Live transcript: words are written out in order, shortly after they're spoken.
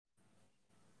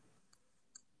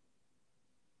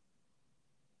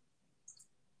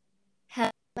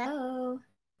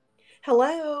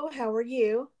Hello, how are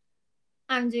you?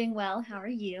 I'm doing well. How are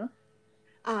you?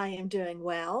 I am doing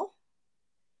well.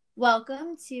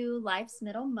 Welcome to Life's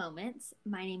Middle Moments.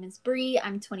 My name is Bree.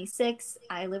 I'm 26.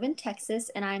 I live in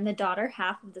Texas, and I'm the daughter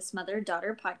half of this Mother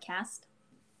Daughter podcast.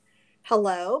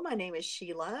 Hello, my name is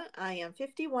Sheila. I am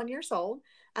 51 years old.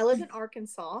 I live in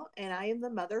Arkansas, and I am the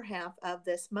mother half of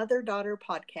this Mother Daughter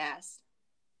podcast.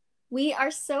 We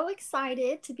are so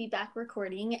excited to be back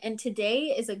recording, and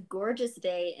today is a gorgeous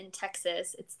day in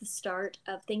Texas. It's the start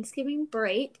of Thanksgiving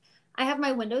break. I have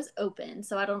my windows open,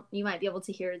 so you might be able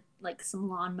to hear like some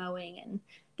lawn mowing and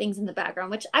things in the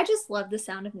background, which I just love the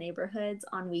sound of neighborhoods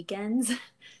on weekends. that,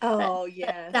 Oh, that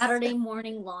yes. Saturday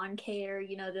morning lawn care,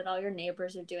 that all your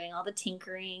neighbors are doing, all the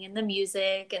tinkering and the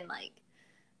music, and like,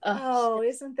 oh, Oh,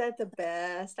 isn't that the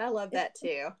best? I love that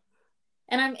too.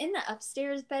 and I'm in the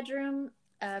upstairs bedroom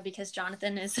because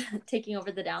Jonathan is taking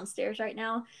over the downstairs right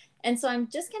now. And so I'm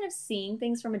just kind of seeing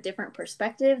things from a different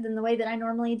perspective than the way that I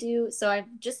normally do. So I've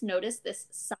just noticed this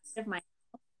side of my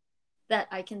that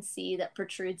I can see that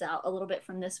protrudes out a little bit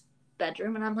from this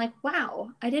bedroom. And I'm like, wow,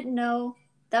 I didn't know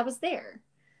that was there.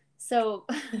 So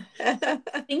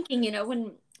thinking,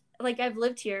 when like I've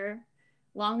lived here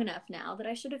long enough now that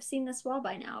I should have seen this wall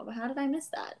by now. But how did I miss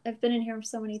that? I've been in here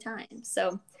so many times.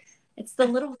 So it's the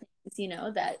little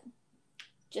things, that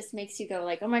just makes you go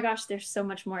like, oh my gosh, there's so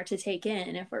much more to take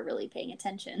in if we're really paying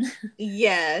attention.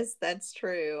 Yes, that's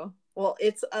true. Well,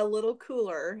 it's a little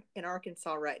cooler in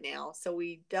Arkansas right now, so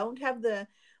we don't have the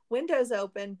windows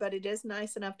open, but it is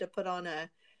nice enough to put on a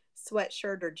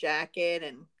sweatshirt or jacket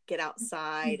and get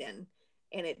outside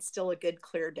and it's still a good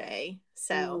clear day.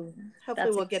 So, Ooh, hopefully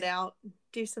that's we'll get out,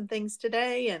 do some things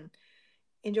today and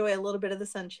enjoy a little bit of the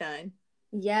sunshine.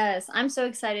 yes, I'm so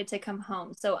excited to come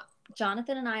home. So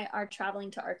Jonathan and I are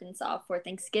traveling to Arkansas for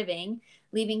Thanksgiving,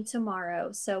 leaving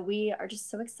tomorrow. So we are just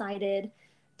so excited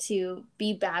to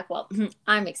be back. Well,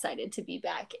 I'm excited to be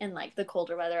back in like the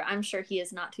colder weather. I'm sure he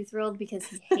is not too thrilled because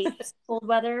he hates cold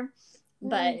weather,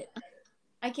 but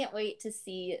I can't wait to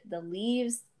see the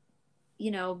leaves,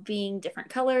 being different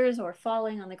colors or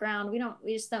falling on the ground.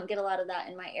 We just don't get a lot of that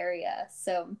in my area.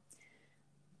 So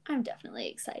I'm definitely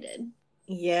excited.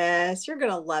 Yes, you're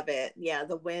going to love it. Yeah,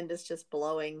 the wind is just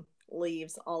blowing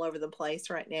leaves all over the place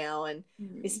right now and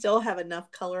we Mm. still have enough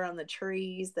color on the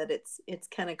trees that it's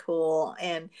kind of cool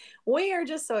and we are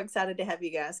just so excited to have you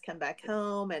guys come back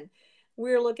home and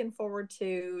we're looking forward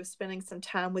to spending some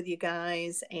time with you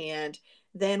guys and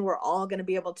then we're all going to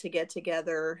be able to get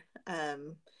together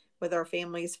with our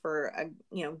families for a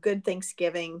good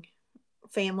Thanksgiving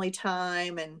family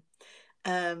time and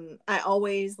I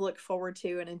always look forward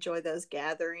to and enjoy those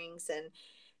gatherings. And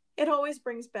it always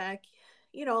brings back,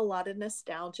 a lot of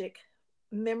nostalgic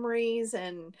memories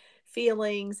and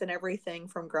feelings and everything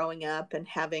from growing up and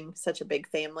having such a big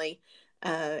family,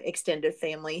 extended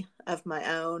family of my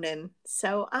own. And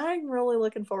so I'm really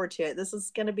looking forward to it. This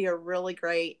is going to be a really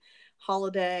great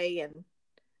holiday and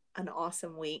an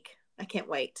awesome week. I can't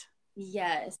wait.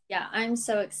 Yes. Yeah, I'm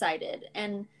so excited.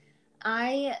 And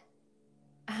I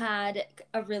had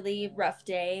a really rough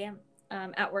day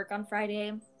at work on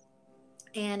Friday.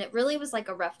 And it really was like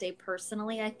a rough day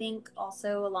personally, I think,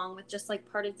 also along with just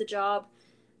like part of the job.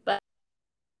 But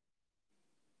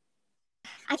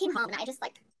I came home and I just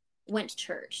like went to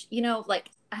church.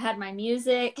 Like I had my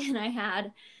music and I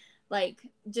had like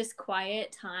just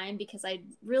quiet time because I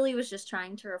really was just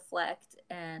trying to reflect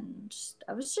and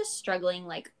I was just struggling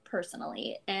like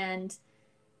personally. And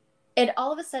it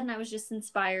all of a sudden I was just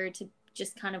inspired to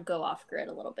just kind of go off grid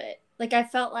a little bit. Like I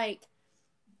felt like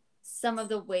some of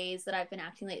the ways that I've been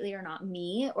acting lately are not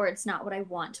me or it's not what I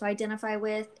want to identify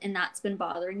with and that's been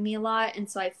bothering me a lot and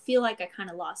so I feel like I kind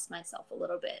of lost myself a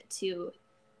little bit to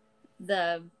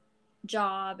the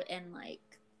job and like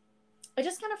I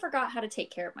just kind of forgot how to take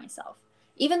care of myself.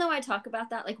 Even though I talk about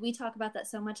that, like we talk about that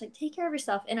so much, like take care of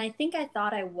yourself. And I think I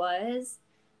thought I was,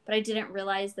 but I didn't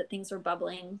realize that things were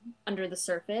bubbling under the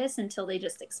surface until they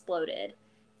just exploded.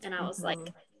 And I was Mm-hmm.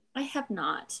 like, I have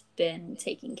not been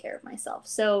taking care of myself.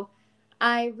 So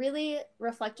I really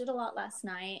reflected a lot last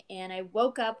night and I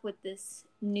woke up with this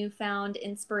newfound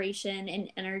inspiration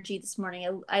and energy this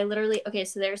morning. I literally, okay,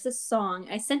 so there's this song,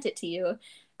 I sent it to you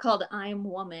called I'm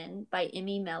Woman by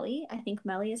Emmy Melly. I think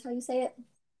Melly is how you say it.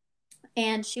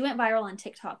 And she went viral on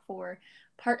TikTok for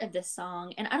part of this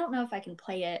song. And I don't know if I can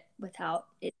play it without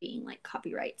it being like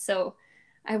copyright. So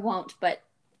I won't, but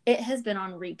it has been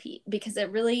on repeat because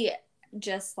it really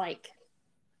just like,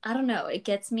 I don't know, it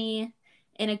gets me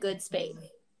in a good space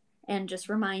and just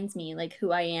reminds me like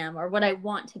who I am or what I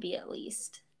want to be at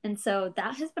least. And so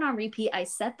that has been on repeat. I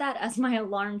set that as my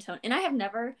alarm tone. And I have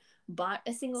never bought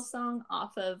a single song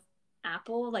off of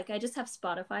Apple. Like I just have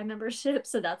Spotify membership,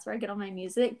 so that's where I get all my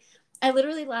music. I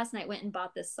literally last night went and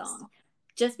bought this song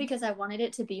just because I wanted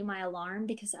it to be my alarm,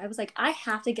 because I was like, I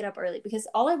have to get up early, because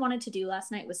all I wanted to do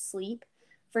last night was sleep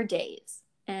for days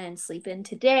and sleep in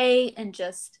today and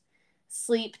just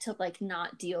sleep to like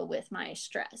not deal with my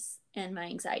stress and my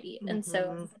anxiety. And so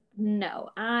Mm-hmm. no,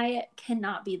 I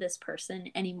cannot be this person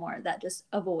anymore that just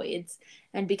avoids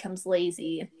and becomes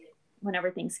lazy whenever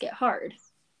things get hard.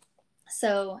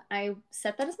 So I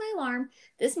set that as my alarm.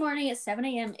 This morning at 7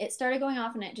 a.m., it started going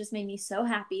off and it just made me so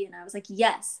happy. And I was like,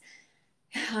 yes,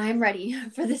 I'm ready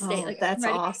for this day. Oh, Like, I'm that's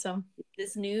ready awesome. for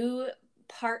this new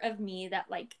part of me that,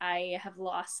 like, I have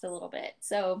lost a little bit.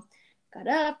 So got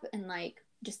up and, like,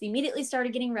 just immediately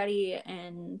started getting ready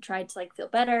and tried to, like, feel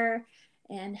better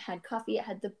and had coffee. I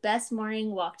had the best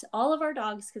morning, walked all of our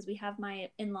dogs because we have my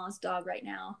in-laws' dog right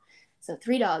now. So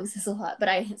 3 dogs is a lot, but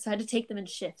I had to take them in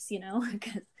shifts, you know,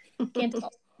 because can't do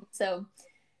all. So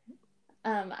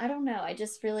I don't know. I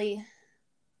just really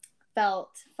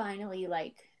felt finally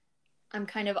like I'm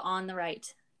kind of on the right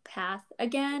path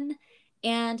again.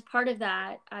 And part of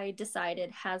that, I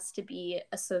decided, has to be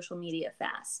a social media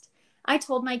fast. I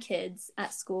told my kids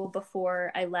at school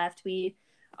before I left,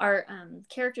 our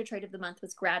character trait of the month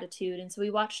was gratitude. And so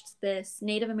we watched this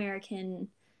Native American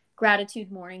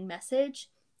gratitude morning message.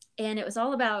 And it was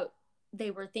all about,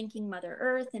 they were thanking Mother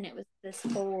Earth. And it was this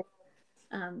whole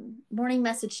morning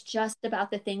message just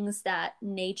about the things that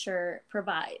nature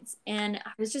provides. And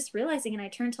I was just realizing, and I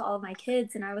turned to all of my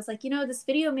kids and I was like, this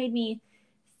video made me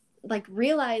like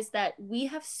realize that we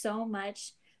have so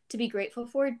much to be grateful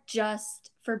for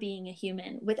just for being a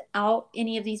human, without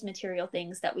any of these material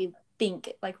things that we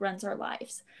think like runs our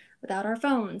lives, without our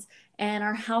phones and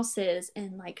our houses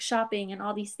and like shopping and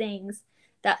all these things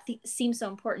that seem so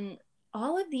important.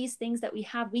 All of these things that we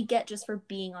have, we get just for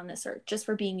being on this earth, just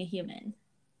for being a human.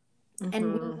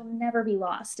 And we Mm-hmm. will never be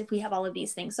lost if we have all of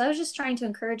these things. So I was just trying to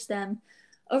encourage them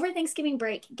over Thanksgiving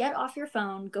break, get off your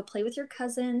phone, go play with your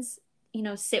cousins,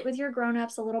 sit with your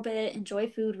grown-ups a little bit, enjoy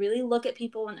food, really look at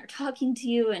people when they're talking to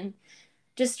you, and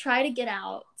just try to get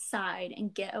outside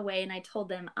and get away. And I told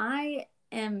them, I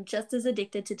am just as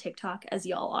addicted to TikTok as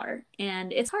y'all are.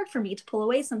 And it's hard for me to pull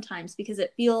away sometimes because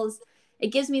it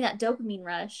gives me that dopamine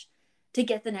rush to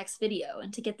get the next video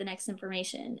and to get the next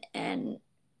information. And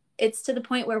it's to the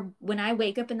point where when I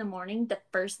wake up in the morning, the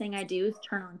first thing I do is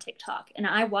turn on TikTok, and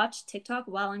I watch TikTok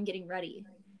while I'm getting ready.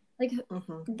 Like,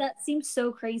 Mm-hmm. that seems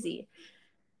so crazy.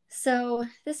 So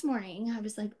this morning I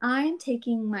was like, I'm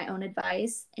taking my own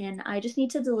advice and I just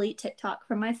need to delete TikTok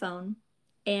from my phone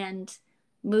and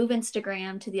move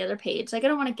Instagram to the other page. Like, I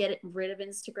don't want to get rid of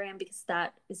Instagram because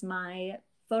that is my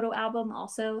photo album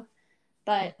also,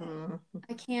 but Mm-hmm.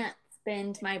 I can't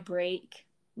spend my break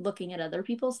looking at other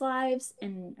people's lives,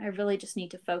 and I really just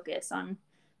need to focus on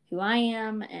who I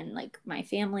am and like my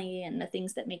family and the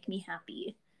things that make me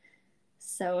happy.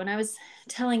 So, and I was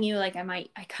telling you, like, I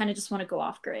kind of just want to go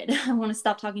off grid. I want to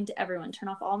stop talking to everyone, turn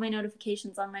off all my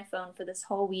notifications on my phone for this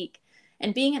whole week.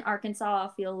 And being in Arkansas, I'll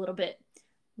feel a little bit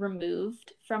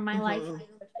removed from my life, Mm-hmm.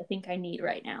 which I think I need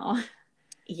right now.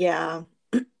 Yeah.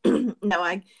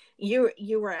 No,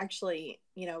 you were actually,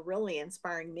 really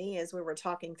inspiring me as we were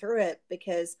talking through it,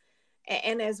 because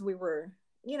and as we were,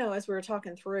 as we were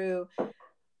talking through,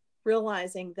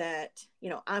 realizing that,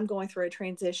 I'm going through a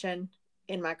transition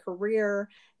in my career,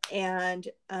 and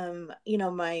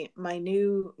my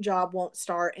new job won't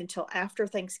start until after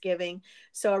Thanksgiving.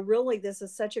 So I really, this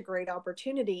is such a great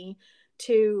opportunity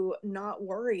to not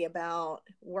worry about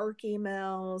work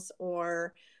emails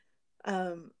or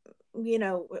um,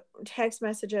 text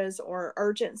messages or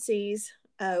urgencies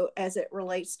as it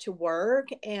relates to work,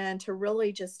 and to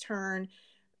really just turn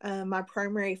my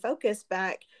primary focus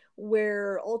back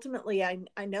where ultimately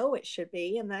I know it should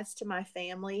be, and that's to my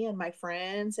family and my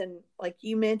friends. And like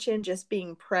you mentioned, just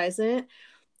being present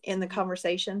in the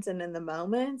conversations and in the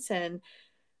moments, and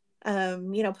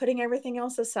putting everything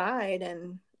else aside.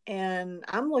 And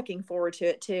I'm looking forward to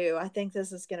it too. I think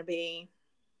this is going to be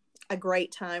a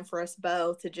great time for us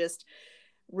both to just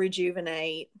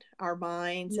rejuvenate our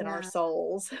minds and our Yeah.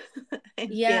 souls and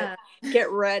get Yeah.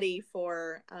 get ready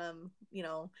for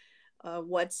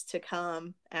what's to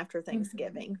come after Mhm.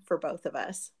 Thanksgiving for both of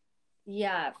us.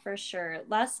 Yeah, for sure.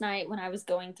 Last night when I was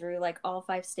going through like all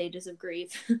 5 stages of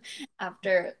grief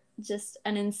after just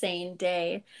an insane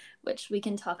day, which we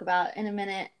can talk about in a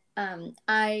minute,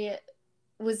 I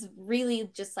was really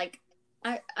just like,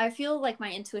 I feel like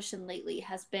my intuition lately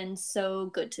has been so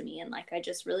good to me, and like I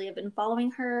just really have been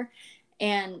following her.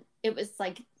 And it was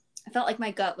like, I felt like my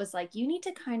gut was like, you need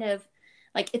to kind of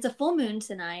like it's a full moon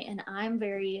tonight, and I'm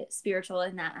very spiritual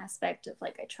in that aspect of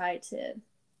like I try to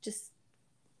just,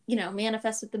 you know,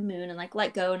 manifest with the moon and like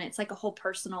let go, and it's like a whole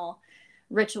personal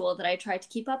ritual that I try to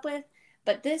keep up with.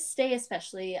 But this day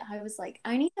especially, I was like,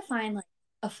 I need to find like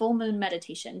a full moon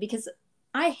meditation, because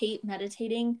I hate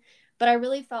meditating, but I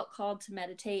really felt called to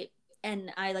meditate,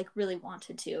 and I like really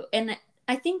wanted to. And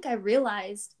I think I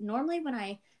realized normally when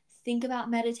I think about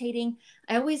meditating,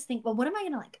 I always think, well, what am I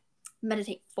going to like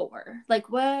meditate for? Like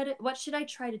what should I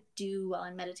try to do while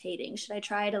I'm meditating? Should I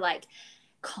try to like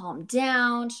calm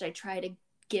down? Should I try to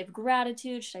give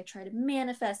gratitude? Should I try to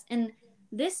manifest? And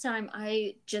this time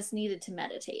I just needed to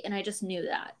meditate, and I just knew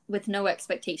that with no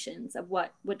expectations of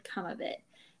what would come of it.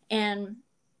 And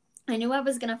I knew I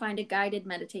was going to find a guided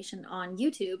meditation on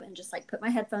YouTube and just like put my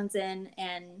headphones in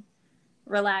and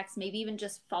relax, maybe even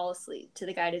just fall asleep to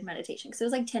the guided meditation, because it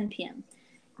was like 10 p.m.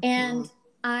 And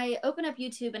I open up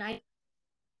YouTube, and I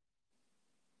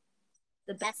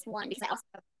the best one, because I also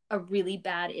have a really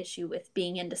bad issue with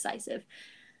being indecisive.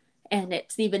 And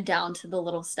it's even down to the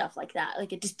little stuff like that.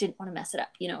 Like, it just didn't want to mess it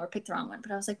up, you know, or pick the wrong one.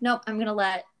 But I was like, nope, I'm going to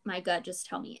let my gut just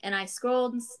tell me. And I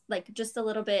scrolled like just a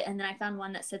little bit. And then I found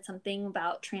one that said something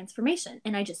about transformation.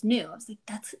 And I just knew. I was like,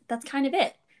 that's kind of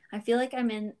it. I feel like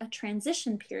I'm in a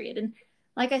transition period. And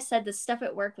like I said, the stuff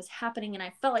at work was happening, and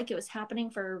I felt like it was happening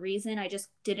for a reason. I just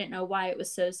didn't know why it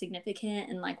was so significant,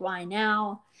 and like why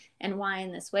now and why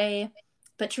in this way.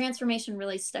 But transformation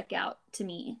really stuck out to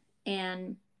me.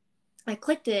 And I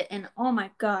clicked it, and oh my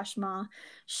gosh, Ma,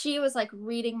 she was like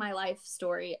reading my life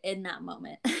story in that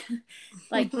moment.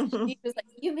 Like, she was like,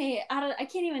 you may, I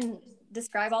can't even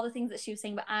describe all the things that she was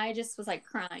saying, but I just was like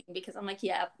crying, because I'm like,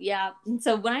 yeah, yeah. And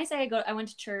so when I say I went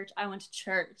to church, I went to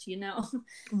church, you know,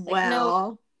 like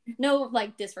Wow. no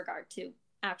like disregard to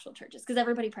actual churches, because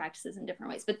everybody practices in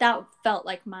different ways. But that felt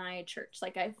like my church.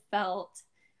 Like I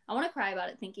want to cry about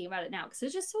it thinking about it now, because it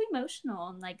was just so emotional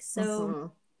and like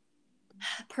so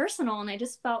personal, and I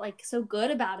just felt like so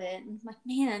good about it, and I'm like,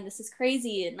 man, this is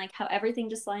crazy, and like how everything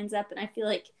just lines up. And I feel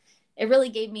like it really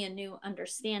gave me a new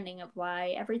understanding of why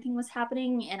everything was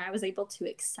happening, and I was able to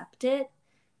accept it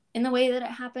in the way that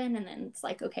it happened. And then it's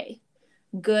like, okay,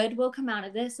 good will come out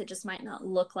of this. It just might not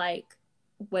look like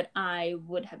what I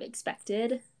would have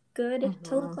expected good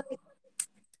to look like.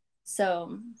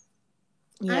 So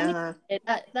I'm Yeah.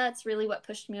 excited. That's really what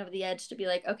pushed me over the edge, to be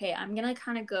like, okay, I'm gonna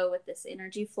kind of go with this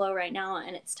energy flow right now,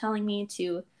 and it's telling me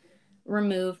to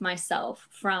remove myself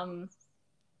from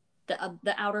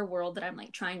the outer world that I'm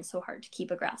like trying so hard to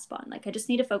keep a grasp on. Like, I just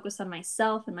need to focus on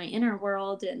myself and my inner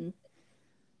world, and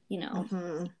you know,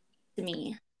 to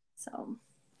me. So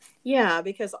Yeah,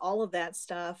 because all of that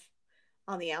stuff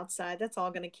on the outside, that's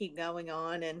all going to keep going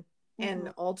on,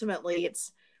 and ultimately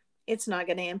it's not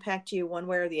going to impact you one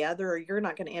way or the other, or you're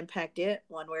not going to impact it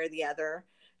one way or the other.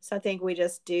 So I think we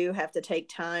just do have to take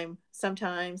time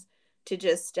sometimes to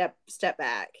just step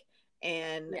back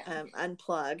and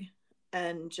unplug,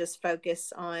 and just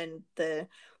focus on the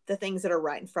things that are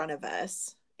right in front of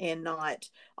us, and not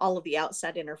all of the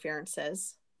outside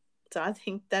interferences. So I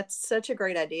think that's such a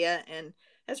great idea, and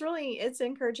it's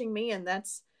encouraging me, and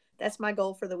that's my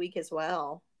goal for the week as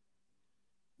well.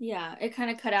 yeah, it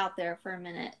kind of cut out there for a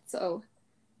minute. So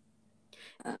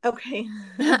Okay.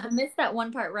 I missed that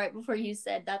one part right before you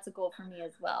said that's a goal for me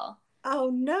as well.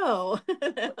 Oh no.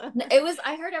 It was,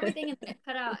 I heard everything and then it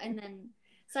cut out. And then,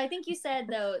 so I think you said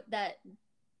though that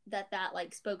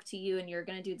like spoke to you, and you're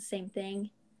going to do the same thing.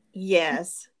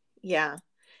 Yes. Yeah.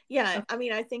 Yeah. Okay. I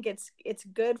mean, I think it's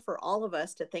good for all of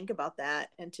us to think about that,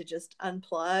 and to just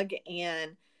unplug,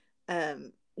 and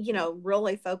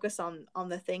really focus on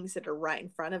the things that are right in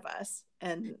front of us.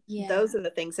 And Yeah. those are the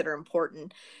things that are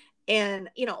important. And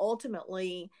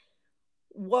ultimately,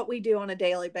 what we do on a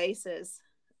daily basis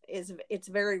it's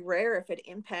very rare if it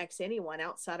impacts anyone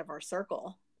outside of our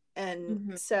circle. And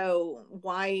Mm-hmm. so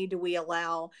why do we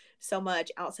allow so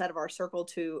much outside of our circle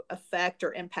to affect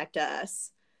or impact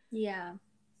us? Yeah.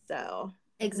 So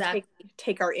take Exactly.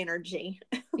 take our energy.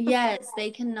 Yes,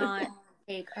 they cannot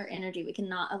take our energy. We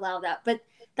cannot allow that. But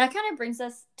that kind of brings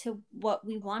us to what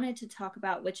we wanted to talk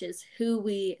about, which is who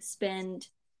we spend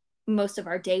most of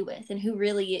our day with, and who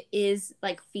really is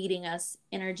like feeding us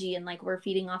energy, and like we're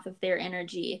feeding off of their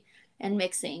energy and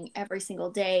mixing every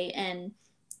single day. And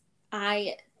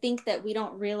I think that we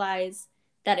don't realize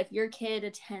that if your kid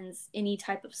attends any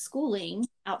type of schooling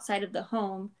outside of the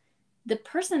home, the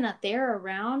person that they're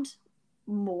around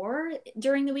more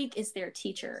during the week is their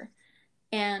teacher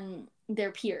and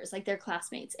their peers, like their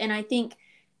classmates. And I think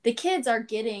the kids are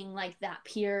getting like that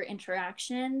peer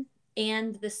interaction,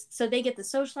 and this, so they get the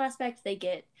social aspect, they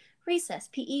get recess,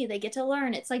 PE, they get to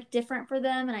learn. It's like different for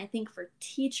them. And I think for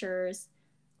teachers,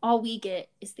 all we get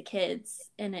is the kids,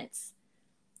 and it's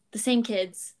the same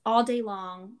kids all day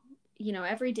long, you know,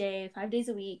 every day, 5 days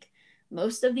a week,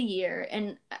 most of the year.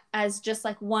 And as just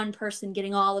like one person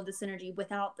getting all of this energy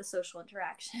without the social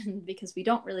interaction, because we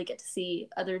don't really get to see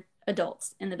other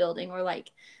adults in the building, or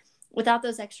like without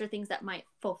those extra things that might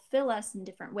fulfill us in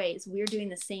different ways. We're doing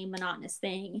the same monotonous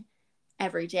thing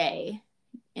every day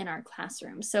in our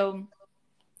classroom. So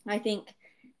I think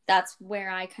that's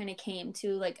where I kind of came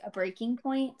to like a breaking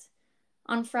point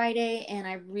on Friday. And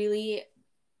I really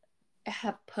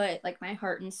have put like my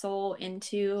heart and soul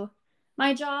into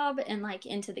my job and like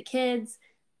into the kids.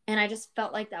 And I just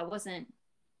felt like that wasn't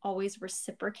always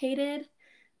reciprocated.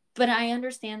 But I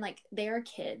understand like they are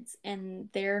kids and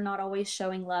they're not always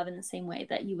showing love in the same way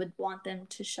that you would want them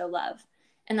to show love.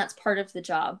 And that's part of the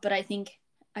job. But I think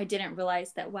I didn't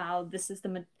realize that, wow, this is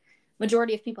the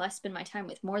majority of people I spend my time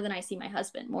with, more than I see my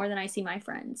husband, more than I see my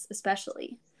friends,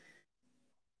 especially.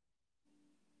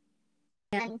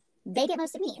 And they get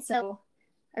most of me. So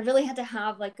I really had to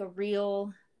have like a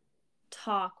real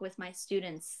talk with my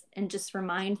students and just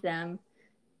remind them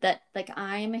that like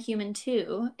I'm a human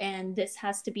too, and this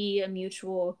has to be a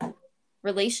mutual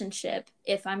relationship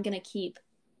if I'm going to keep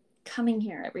coming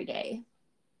here every day.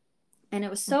 And it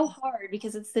was so hard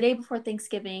because it's the day before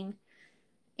Thanksgiving,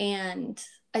 and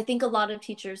I think a lot of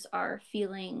teachers are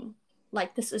feeling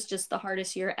like this is just the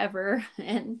hardest year ever,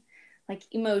 and like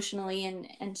emotionally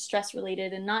and stress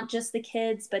related, and not just the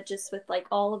kids, but just with like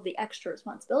all of the extra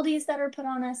responsibilities that are put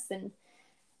on us. And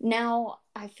now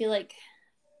I feel like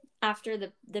after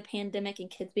the pandemic and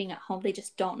kids being at home, they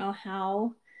just don't know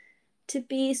how to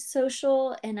be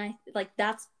social. And I like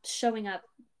that's showing up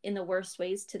in the worst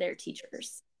ways to their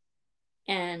teachers.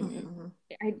 And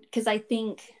because I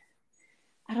think,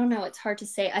 I don't know, it's hard to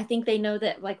say. I think they know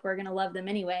that like we're going to love them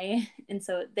anyway. And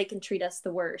so they can treat us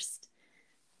the worst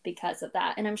because of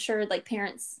that. And I'm sure like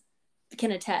parents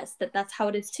can attest that that's how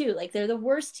it is too. Like they're the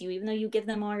worst to you, even though you give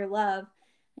them all your love.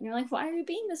 And you're like, why are you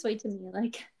being this way to me?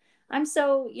 Like, I'm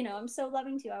so, you know, I'm so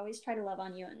loving to you. I always try to love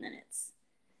on you. And then it's,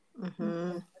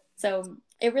 so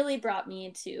it really brought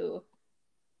me to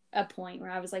a point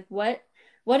where I was like, what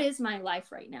is my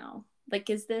life right now? Like,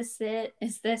 is this it?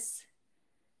 Is this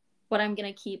what I'm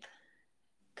going to keep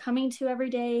coming to every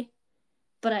day?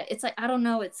 But it's like, I don't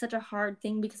know. It's such a hard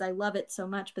thing because I love it so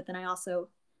much, but then I also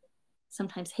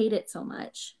sometimes hate it so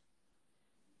much,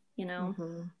 you know?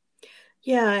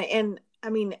 Yeah. And I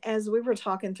mean, as we were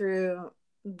talking through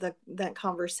that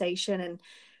conversation, and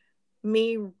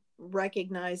me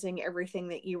recognizing everything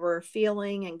that you were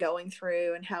feeling and going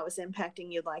through and how it was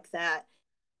impacting you like that,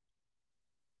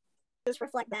 just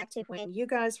reflect back to when you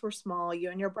guys were small, you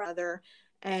and your brother,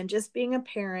 and just being a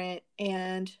parent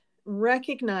and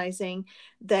recognizing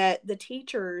that the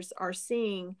teachers are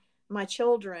seeing my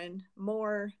children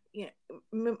more, you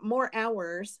know, more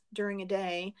hours during a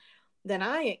day than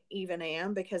I even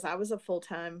am, because I was a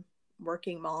full-time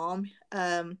working mom.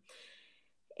 And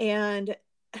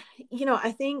you know,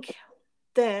 I think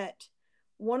that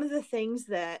one of the things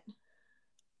that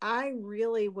I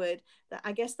really would,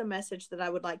 I guess the message that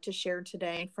I would like to share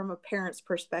today from a parent's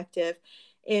perspective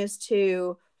is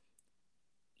to,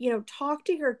 you know, talk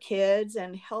to your kids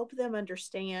and help them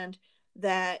understand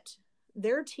that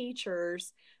their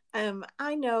teachers,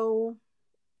 I know,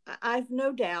 I've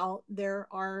no doubt there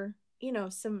are, you know,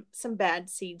 some bad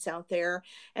seeds out there,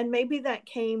 and maybe that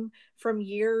came from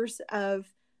years of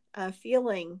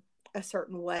feeling a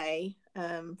certain way,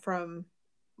 from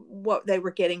what they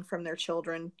were getting from their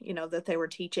children, you know, that they were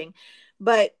teaching.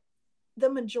 But the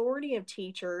majority of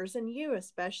teachers, and you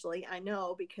especially, I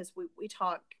know, because we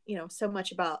talk, you know, so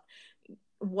much about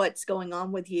what's going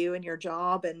on with you and your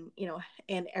job, and you know,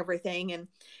 and everything,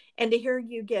 and to hear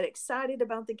you get excited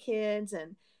about the kids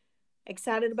and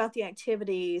excited about the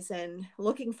activities and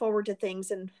looking forward to things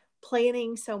and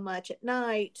planning so much at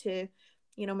night to,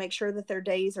 you know, make sure that their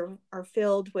days are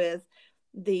filled with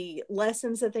the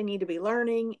lessons that they need to be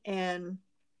learning, and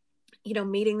you know,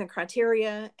 meeting the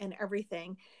criteria and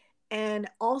everything. And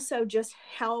also just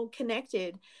how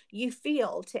connected you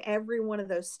feel to every one of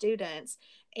those students.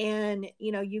 And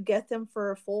you know, you get them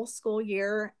for a full school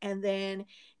year, and then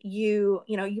you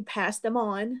know, you pass them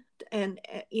on, and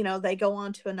you know, they go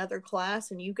on to another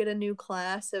class, and you get a new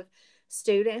class of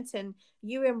students, and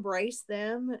you embrace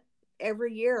them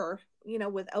every year, you know,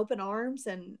 with open arms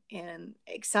and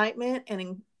excitement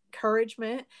and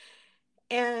encouragement.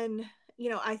 And, you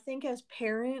know, I think as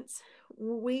parents,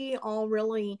 we all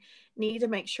really need to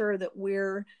make sure that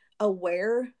we're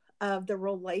aware of the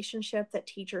relationship that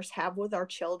teachers have with our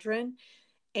children.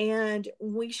 And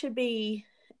we should be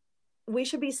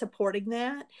supporting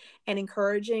that and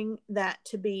encouraging that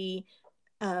to be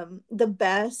the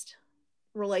best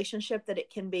relationship that it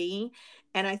can be.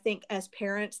 And I think as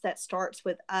parents, that starts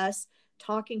with us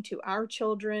talking to our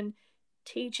children,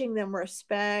 teaching them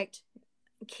respect,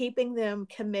 keeping them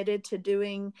committed to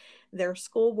doing their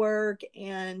schoolwork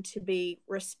and to be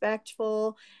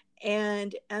respectful,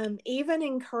 and even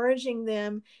encouraging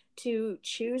them to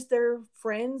choose their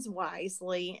friends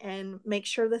wisely and make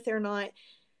sure that they're not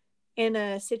in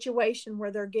a situation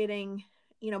where they're getting,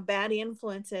 bad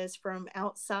influences from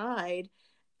outside.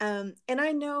 And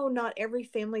I know not every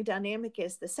family dynamic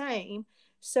is the same.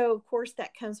 So, of course,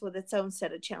 that comes with its own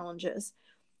set of challenges.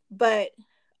 But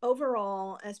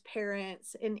overall, as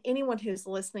parents, and anyone who's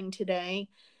listening today,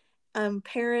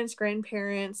 parents,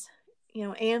 grandparents,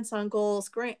 aunts, uncles,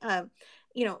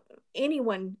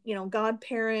 anyone,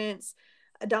 godparents,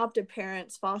 adoptive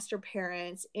parents, foster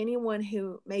parents, anyone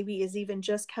who maybe is even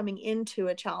just coming into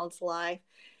a child's life,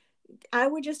 I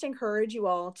would just encourage you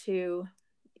all to,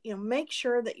 make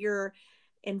sure that you're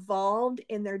involved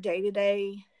in their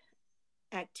day-to-day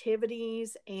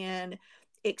activities and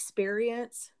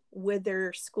experience with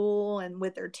their school and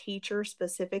with their teacher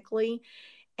specifically,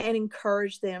 and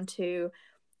encourage them to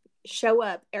show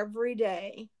up every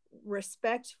day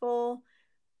respectful,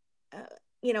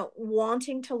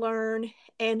 wanting to learn,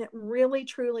 and really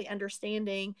truly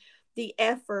understanding the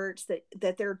efforts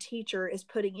that their teacher is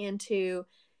putting into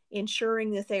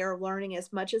ensuring that they are learning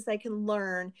as much as they can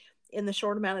learn in the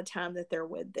short amount of time that they're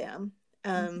with them.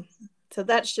 So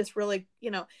that's just really,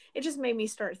 it just made me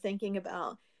start thinking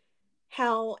about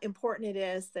how important it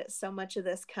is that so much of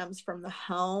this comes from the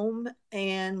home,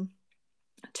 and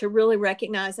to really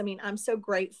recognize, I mean, I'm so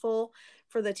grateful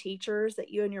for the teachers that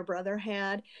you and your brother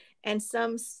had, and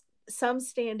some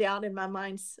stand out in my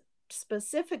mind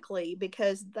specifically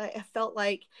because I felt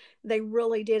like they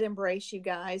really did embrace you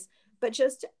guys. But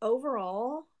just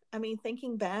overall, I mean,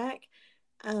 thinking back,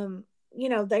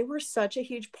 they were such a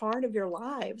huge part of your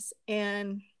lives,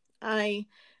 and I,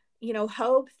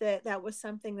 hope that that was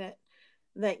something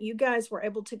that you guys were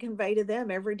able to convey to them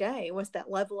every day, was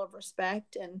that level of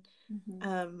respect and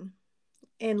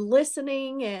and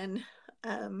listening and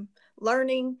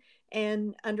learning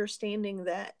and understanding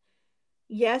that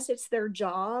yes, it's their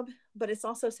job, but it's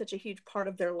also such a huge part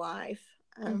of their life,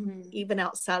 even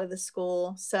outside of the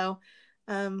school. So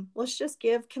let's just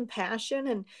give compassion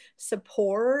and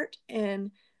support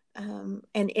and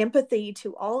empathy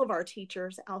to all of our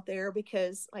teachers out there,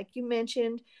 because like you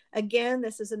mentioned, again,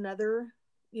 this is another,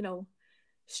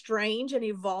 strange and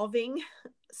evolving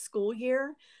school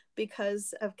year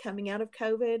because of coming out of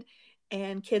COVID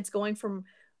and kids going from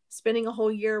spending a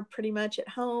whole year pretty much at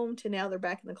home to now they're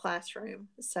back in the classroom.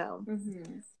 So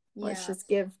let's just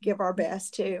give our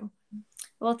best too.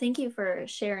 Well, thank you for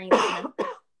sharing that.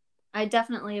 I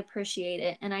definitely appreciate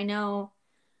it. And I know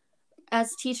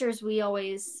as teachers, we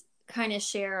always kind of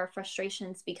share our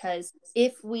frustrations, because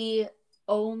if we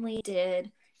only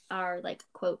did our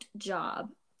quote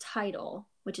job title,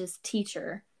 which is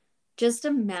teacher, just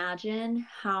imagine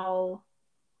how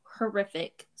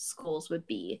horrific schools would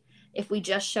be if we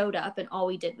just showed up and all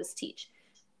we did was teach,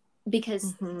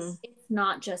 because it's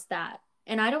not just that.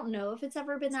 And I don't know if it's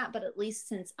ever been that, but at least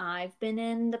since I've been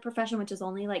in the profession, which is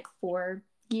only 4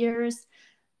 years,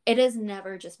 it has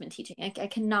never just been teaching. I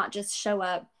cannot just show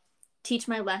up, teach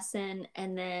my lesson,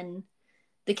 and then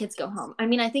the kids go home. I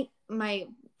mean, I think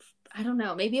I don't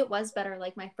know, maybe it was better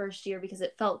my first year, because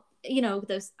it felt,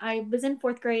 I was in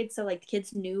 4th grade, so the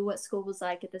kids knew what school was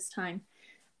like at this time.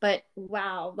 But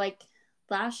wow,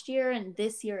 last year and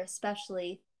this year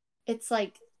especially, it's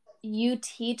you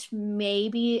teach,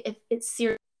 maybe if it's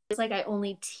serious, I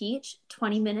only teach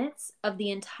 20 minutes of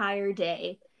the entire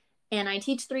day, and I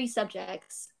teach 3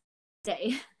 subjects a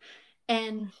day,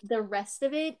 and the rest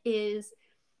of it is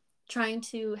trying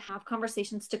to have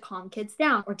conversations to calm kids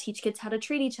down, or teach kids how to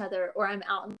treat each other, or I'm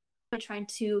out trying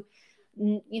to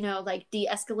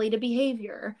de-escalate a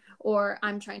behavior, or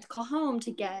I'm trying to call home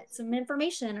to get some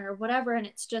information or whatever. And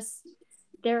it's just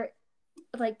there,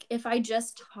 if I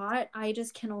just taught, I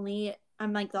just can only,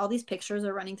 I'm all these pictures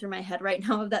are running through my head right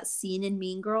now of that scene in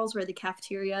Mean Girls where the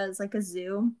cafeteria is like a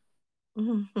zoo.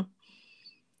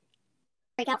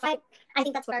 Outside, I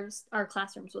think that's what our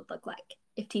classrooms would look like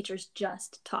if teachers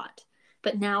just taught.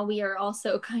 But now we are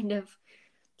also kind of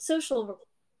social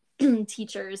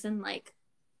teachers, and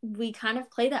we kind of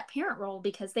play that parent role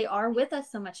because they are with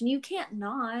us so much, and you can't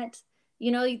not,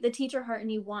 the teacher heart in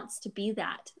you wants to be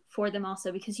that for them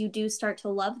also, because you do start to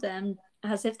love them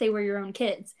as if they were your own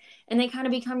kids, and they kind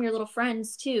of become your little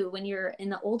friends too when you're in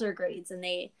the older grades, and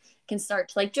they can start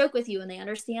to like joke with you and they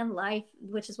understand life,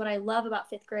 which is what I love about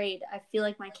fifth grade. I feel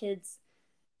like my kids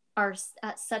are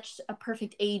at such a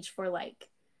perfect age for like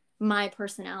my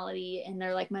personality, and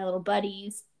they're like my little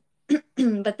buddies.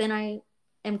 But then I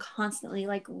am constantly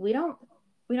like, we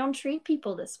don't treat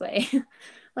people this way.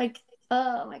 Like,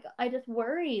 oh my God, I just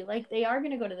worry like they are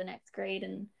going to go to the next grade,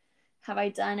 and have I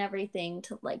done everything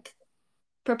to like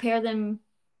prepare them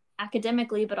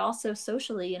academically, but also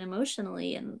socially and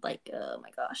emotionally? And like, oh my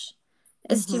gosh,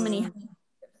 it's too many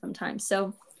sometimes.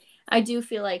 So I do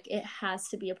feel like it has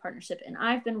to be a partnership. And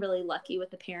I've been really lucky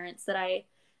with the parents that I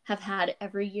have had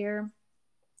every year.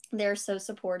 They're so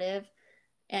supportive,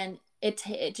 and it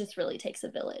just really takes a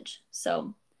village.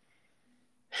 So,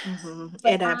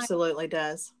 but It absolutely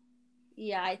does.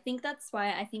 yeah, I think that's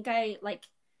why I think I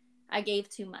gave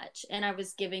too much, and I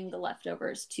was giving the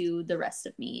leftovers to the rest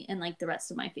of me and like the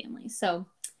rest of my family. So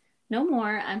no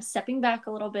more. I'm stepping back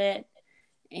a little bit,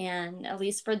 and at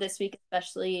least for this week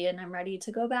especially, and I'm ready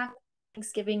to go back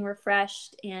Thanksgiving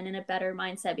refreshed and in a better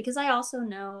mindset, because I also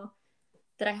know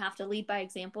that I have to lead by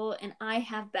example, and I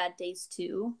have bad days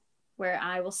too where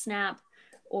I will snap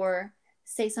or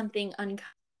say something unkind.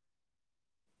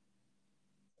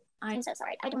 I'm so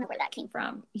sorry. I don't know where that came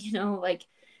from. Like,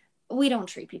 we don't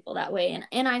treat people that way,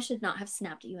 and I should not have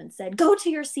snapped at you and said, go to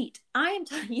your seat. I am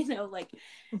like,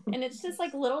 and it's just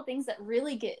like little things that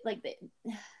really get like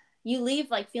you leave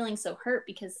like feeling so hurt,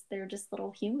 because they're just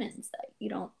little humans that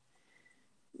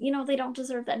they don't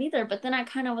deserve that either. But then I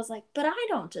kind of was like, but I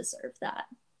don't deserve that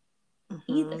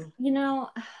either.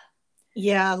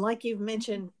 Yeah, like you've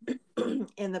mentioned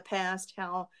in the past,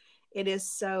 how it is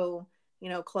so,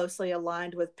 closely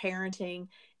aligned with parenting,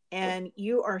 and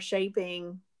you are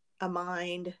shaping a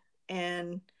mind,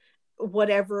 and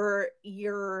whatever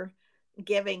you're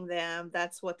giving them,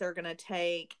 that's what they're going to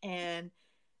take. And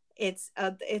it's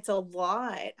a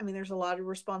lot. I mean, there's a lot of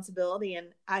responsibility, and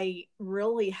I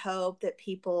really hope that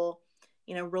people,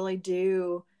 really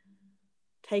do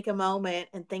take a moment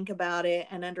and think about it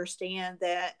and understand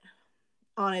that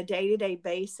on a day-to-day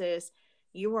basis,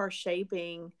 you are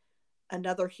shaping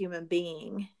another human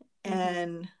being.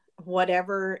 And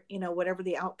whatever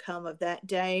the outcome of that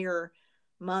day or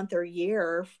month or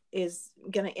year is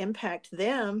going to impact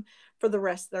them for the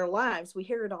rest of their lives. We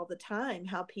hear it all the time,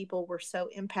 how people were so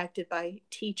impacted by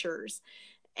teachers.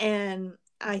 And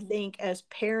I think as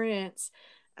parents,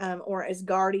 or as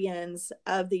guardians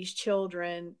of these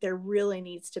children, there really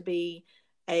needs to be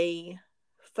a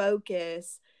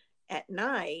focus at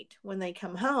night when they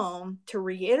come home to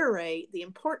reiterate the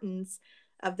importance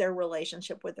of their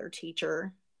relationship with their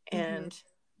teacher, and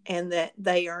that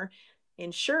they are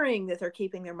ensuring that they're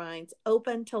keeping their minds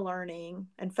open to learning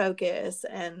and focus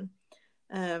and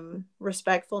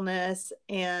respectfulness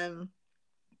and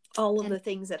all of the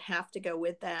things that have to go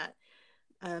with that.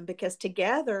 Because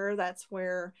together, that's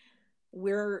where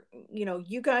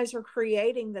you guys are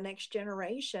creating the next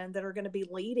generation that are going to be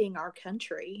leading our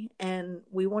country. And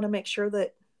we want to make sure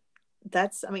that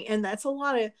and that's a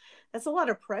lot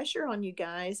of pressure on you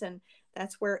guys. And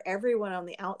that's where everyone on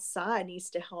the outside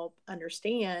needs to help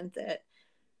understand that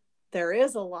there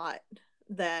is a lot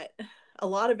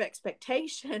of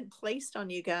expectation placed on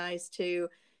you guys to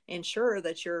ensure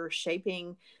that you're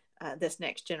shaping this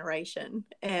next generation,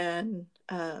 and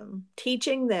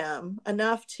teaching them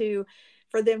enough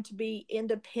for them to be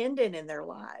independent in their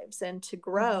lives and to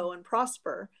grow and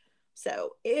prosper.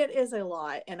 So it is a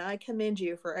lot, and I commend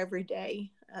you for every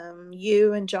day.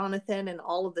 You and Jonathan and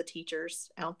all of the teachers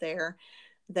out there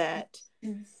that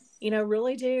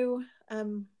really do.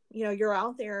 You're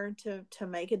out there to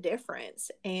make a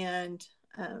difference, and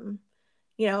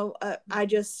I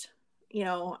just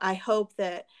I hope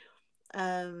that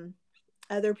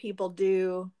other people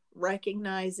do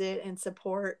recognize it and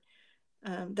support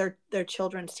their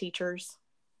children's teachers.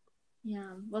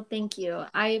 Yeah, well, thank you.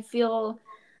 I feel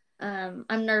I'm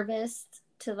nervous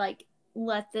to like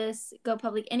let this go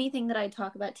public. Anything that I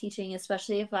talk about teaching,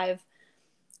 especially if I've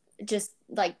just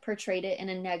like portrayed it in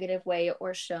a negative way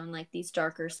or shown like these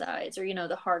darker sides or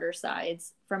the harder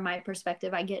sides from my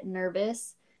perspective, I get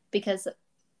nervous because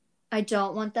I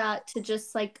don't want that to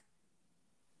just like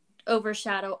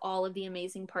overshadow all of the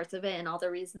amazing parts of it and all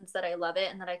the reasons that I love it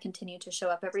and that I continue to show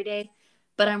up every day.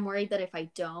 But I'm worried that if I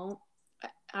don't,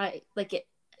 I like it,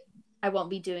 I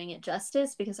won't be doing it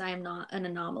justice, because I am not an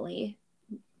anomaly.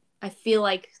 I feel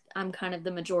like I'm kind of the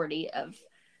majority of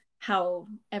how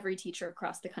every teacher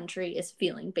across the country is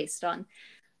feeling, based on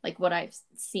like what I've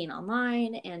seen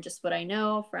online and just what I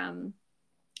know from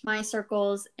my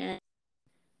circles. And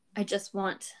I just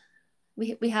want,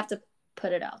 we have to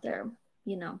put it out there.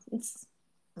 It's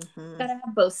Mm-hmm. Gotta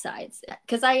have both sides,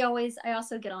 because I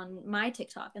also get on my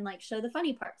TikTok and like show the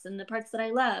funny parts and the parts that I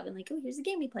love, and like, oh, here's a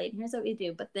game we played and here's what we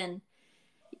do, but then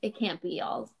it can't be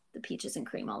all the peaches and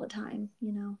cream all the time,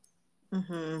 you know.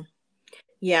 Mm-hmm.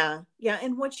 Yeah. Yeah.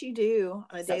 And what you do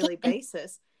on a So daily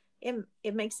basis,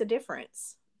 it makes a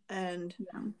difference. And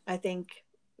yeah. I think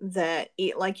that,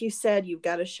 like you said, you've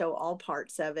got to show all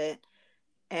parts of it.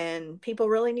 And people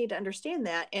really need to understand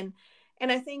that. And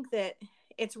I think that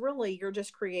it's really, you're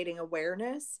just creating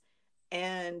awareness.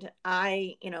 And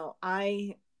I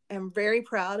am very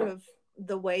proud of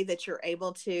the way that you're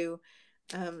able to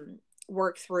um,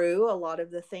 work through a lot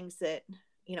of the things that,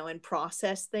 and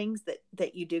process things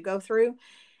that you do go through,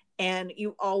 and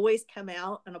you always come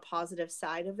out on a positive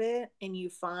side of it, and you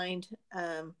find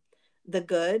the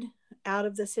good out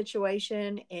of the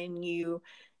situation, and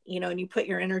and you put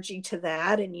your energy to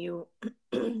that, and you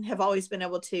have always been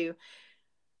able to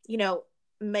you know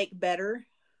make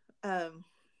um,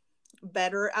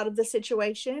 better out of the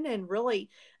situation, and really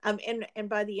and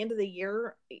by the end of the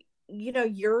year,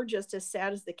 you're just as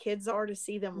sad as the kids are to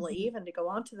see them Mm-hmm. leave and to go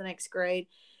on to the next grade.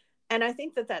 And I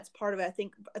think that that's part of it. I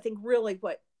think really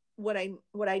what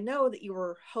I know that you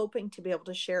were hoping to be able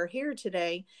to share here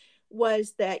today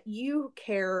was that you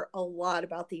care a lot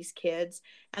about these kids,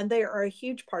 and they are a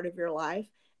huge part of your life,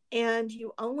 and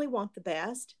you only want the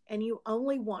best, and you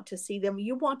only want to see them,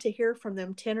 you want to hear from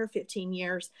them 10 or 15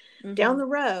 years down Mm-hmm. the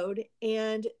road,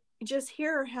 and just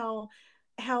hear how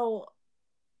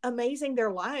amazing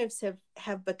their lives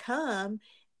have become,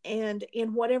 and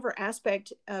in whatever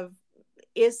aspect of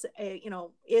is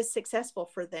successful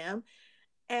for them.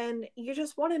 And you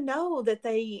just want to know that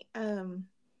they and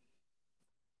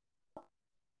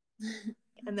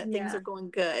that things Yeah. are going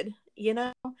good,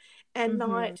 and Mm-hmm.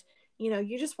 not,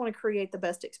 you just want to create the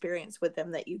best experience with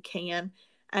them that you can,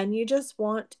 and you just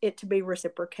want it to be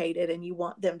reciprocated, and you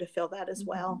want them to feel that as Mm-hmm.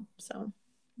 well. So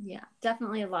Yeah,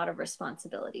 definitely a lot of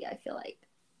responsibility, I feel like,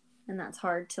 and that's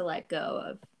hard to let go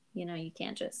of. You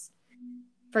can't just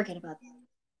forget about that.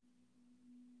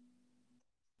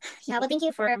 Yeah, well, thank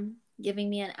you for giving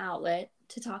me an outlet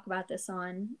to talk about this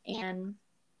on. And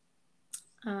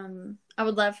I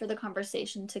would love for the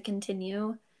conversation to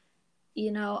continue,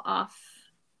 off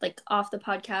the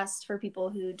podcast, for people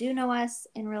who do know us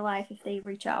in real life, if they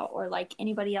reach out, or like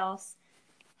anybody else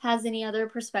has any other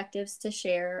perspectives to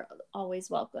share, always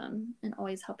welcome and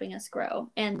always helping us grow.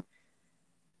 And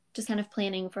just kind of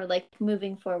planning for like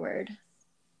moving forward.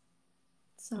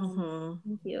 So mhm.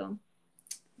 thank you.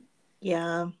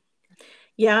 Yeah.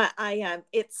 Yeah,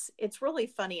 it's really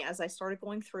funny, as I started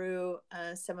going through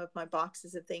some of my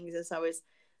boxes of things as I was,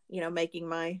 making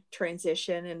my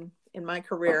transition in my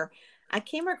career. I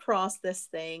came across this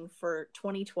thing for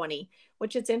 2020,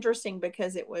 which it's interesting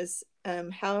because it was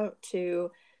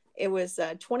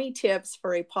 20 tips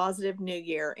for a positive new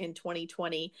year in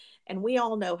 2020, and we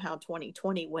all know how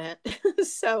 2020 went.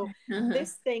 So Uh-huh.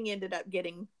 this thing ended up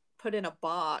getting put in a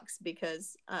box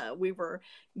because we were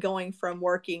going from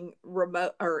working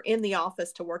remote or in the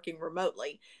office to working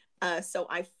remotely. So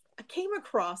I came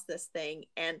across this thing,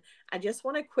 and I just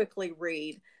want to quickly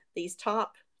read these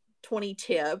top 20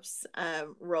 tips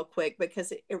real quick,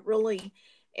 because it really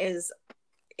is,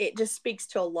 it just speaks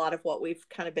to a lot of what we've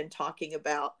kind of been talking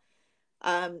about.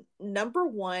 Number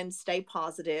one, stay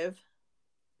positive.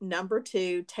 Number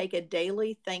two, take a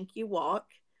daily thank you walk.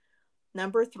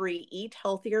 Number three, eat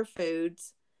healthier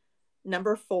foods.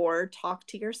 Number four, talk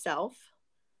to yourself.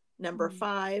 Number Mm.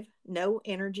 five, no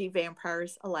energy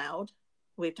vampires allowed.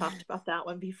 We've talked about that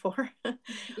one before.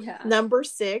 Yeah. Number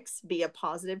six, be a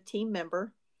positive team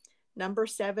member. Number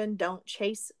seven, don't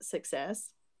chase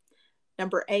success.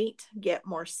 Number eight, get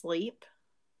more sleep.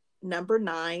 Number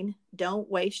nine, don't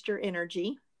waste your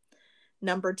energy.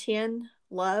 Number 10,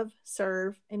 love,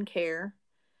 serve, and care.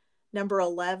 Number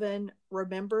 11,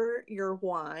 remember your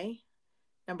why.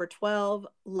 Number 12,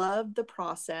 love the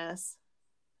process.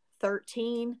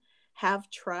 13, have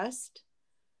trust.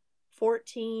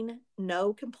 14,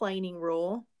 no complaining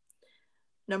rule.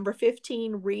 Number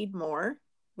 15, read more.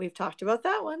 We've talked about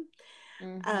that one.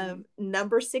 Mm-hmm.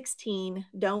 Number 16,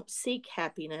 don't seek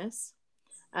happiness.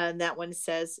 And that one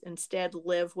says, instead,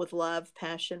 live with love,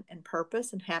 passion, and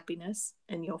purpose and happiness,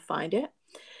 and you'll find it.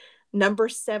 Number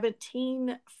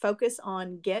 17, focus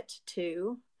on get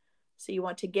to. So you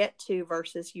want to get to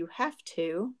versus you have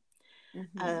to.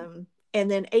 Mm-hmm.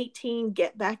 And then 18,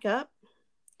 get back up.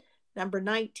 Number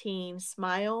 19,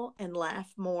 smile and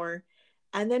laugh more.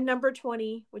 And then number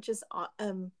 20, which is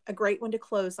a great one to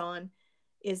close on,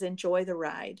 is enjoy the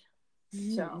ride.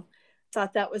 Mm-hmm. So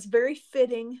thought that was very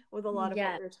fitting with a lot of what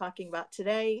Yeah. we were talking about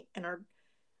today, and our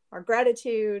our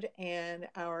gratitude and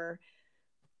our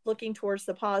looking towards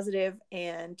the positive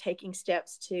and taking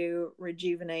steps to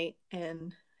rejuvenate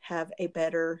and have a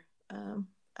better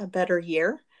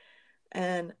year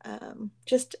and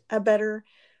just a better,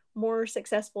 more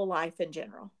successful life in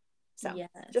general. So Yes.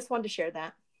 just wanted to share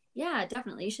that. Yeah,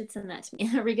 definitely. You should send that to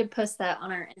me. We could post that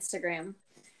on our Instagram.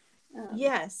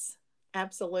 Yes,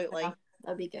 absolutely. Yeah,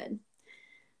 that'd be good.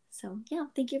 So, yeah,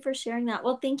 thank you for sharing that.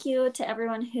 Well, thank you to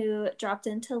everyone who dropped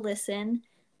in to listen,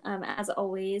 as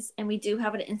always. And we do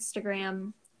have an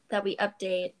Instagram that we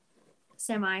update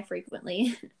semi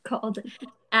frequently called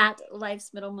at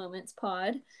Life's Middle Moments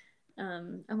Pod.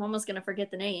 I'm almost going to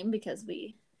forget the name because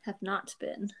we have not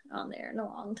been on there in a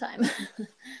long time.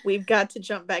 We've got to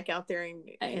jump back out there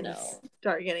I and know.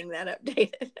 start getting that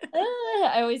updated.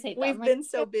 I always hate that. We've been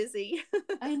so busy.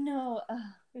 I know.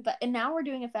 And now we're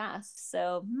doing a fast.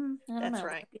 So I don't That's know.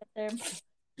 right. Get there.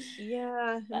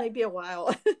 Yeah, it may be a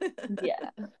while. Yeah.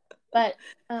 But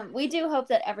we do hope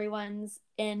that everyone's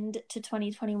end to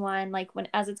 2021, like when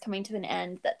as it's coming to an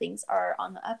end, that things are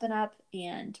on the up and up,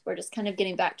 and we're just kind of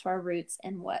getting back to our roots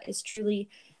and what is truly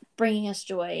bringing us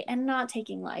joy and not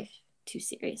taking life too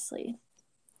seriously.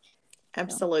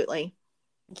 Absolutely.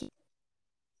 So,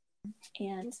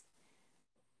 and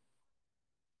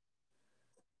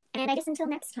I guess until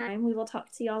next time, we will talk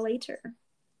to y'all later.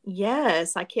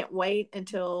 Yes, I can't wait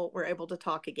until we're able to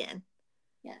talk again.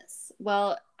 Yes.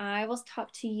 Well, I will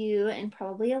talk to you in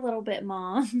probably a little bit,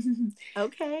 Mom.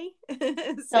 Okay.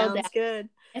 Sounds good.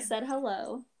 I said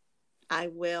hello. I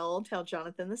will tell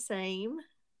Jonathan the same,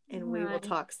 and we will Right.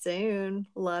 talk soon.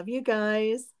 Love you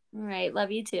guys. All right.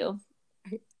 Love you too.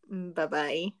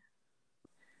 Bye-bye.